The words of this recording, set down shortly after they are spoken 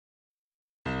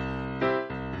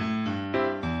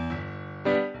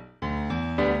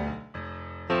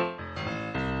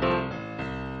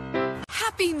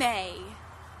Happy May!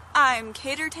 I'm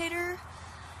Cater Tater,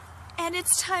 and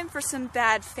it's time for some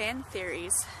bad fan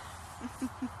theories.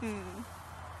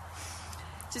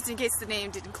 Just in case the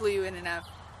name didn't clue you in enough,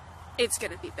 it's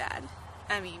gonna be bad.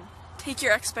 I mean, take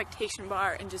your expectation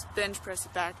bar and just bench press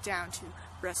it back down to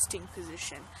resting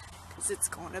position, because it's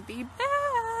gonna be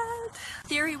bad.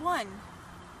 Theory 1.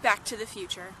 Back to the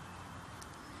Future.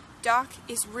 Doc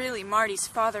is really Marty's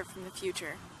father from the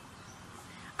future.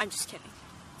 I'm just kidding.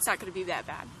 It's not going to be that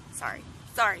bad. Sorry.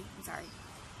 I'm sorry.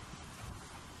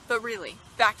 But really,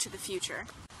 Back to the Future.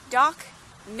 Doc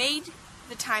made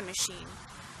the time machine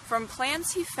from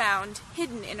plans he found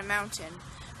hidden in a mountain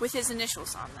with his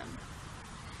initials on them.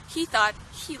 He thought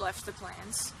he left the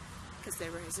plans because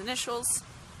they were his initials.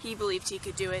 He believed he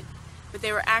could do it, but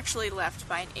they were actually left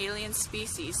by an alien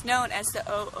species known as the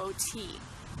OOT.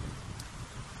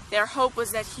 Their hope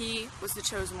was that he was the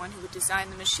chosen one who would design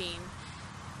the machine,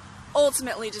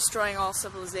 ultimately destroying all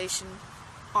civilization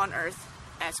on Earth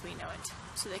as we know it,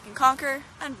 so they can conquer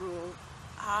and rule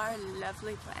our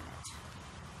lovely planet.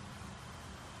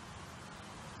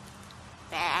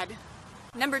 Bad.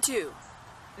 Number 2.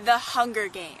 The Hunger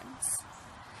Games.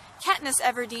 Katniss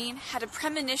Everdeen had a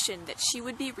premonition that she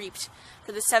would be reaped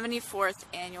for the 74th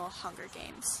annual Hunger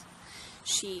Games.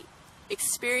 She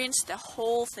experienced the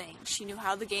whole thing. She knew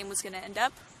how the game was going to end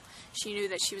up. She knew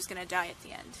that she was going to die at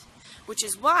the end. Which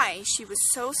is why she was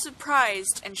so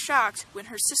surprised and shocked when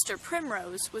her sister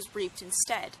Primrose was reaped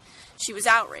instead. She was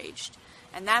outraged,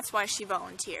 and that's why she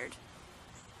volunteered.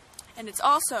 And it's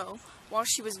also why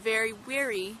she was very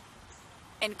wary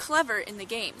and clever in the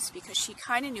games, because she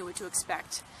kind of knew what to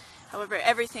expect. However,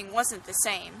 everything wasn't the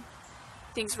same.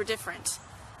 Things were different.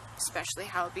 Especially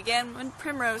how it began when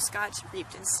Primrose got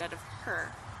reaped instead of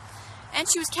her. And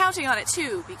she was counting on it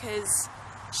too, because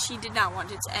she did not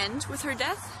want it to end with her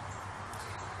death.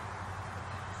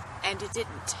 And it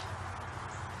didn't.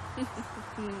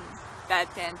 Bad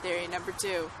fan theory number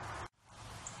 2.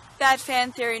 Bad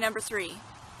fan theory number 3.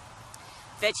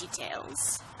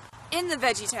 VeggieTales. In the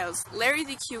VeggieTales, Larry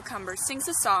the Cucumber sings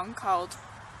a song called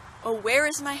 "Oh, Where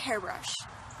Is My Hairbrush?"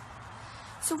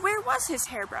 So where was his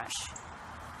hairbrush?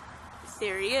 The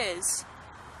theory is,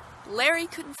 Larry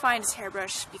couldn't find his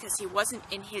hairbrush because he wasn't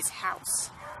in his house.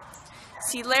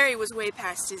 See, Larry was way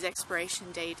past his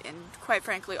expiration date and, quite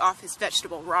frankly, off his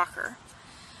vegetable rocker.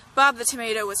 Bob the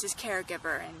Tomato was his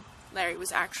caregiver, and Larry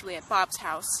was actually at Bob's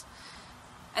house.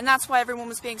 And that's why everyone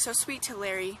was being so sweet to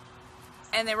Larry,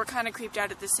 and they were kind of creeped out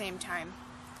at the same time,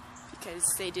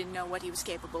 because they didn't know what he was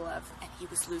capable of, and he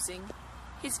was losing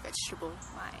his vegetable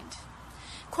mind.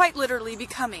 Quite literally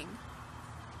becoming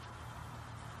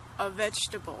a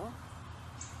vegetable.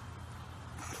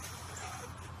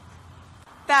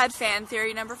 Bad fan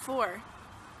theory number 4.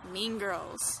 Mean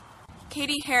Girls.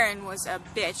 Katie Heron was a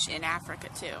bitch in Africa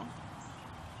too.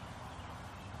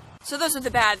 So those are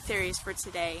the bad theories for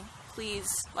today.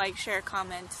 Please like, share,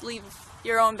 comment, leave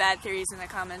your own bad theories in the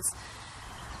comments.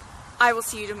 I will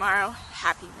see you tomorrow.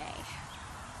 Happy May.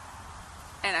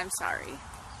 And I'm sorry.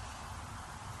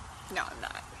 No, I'm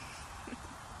not.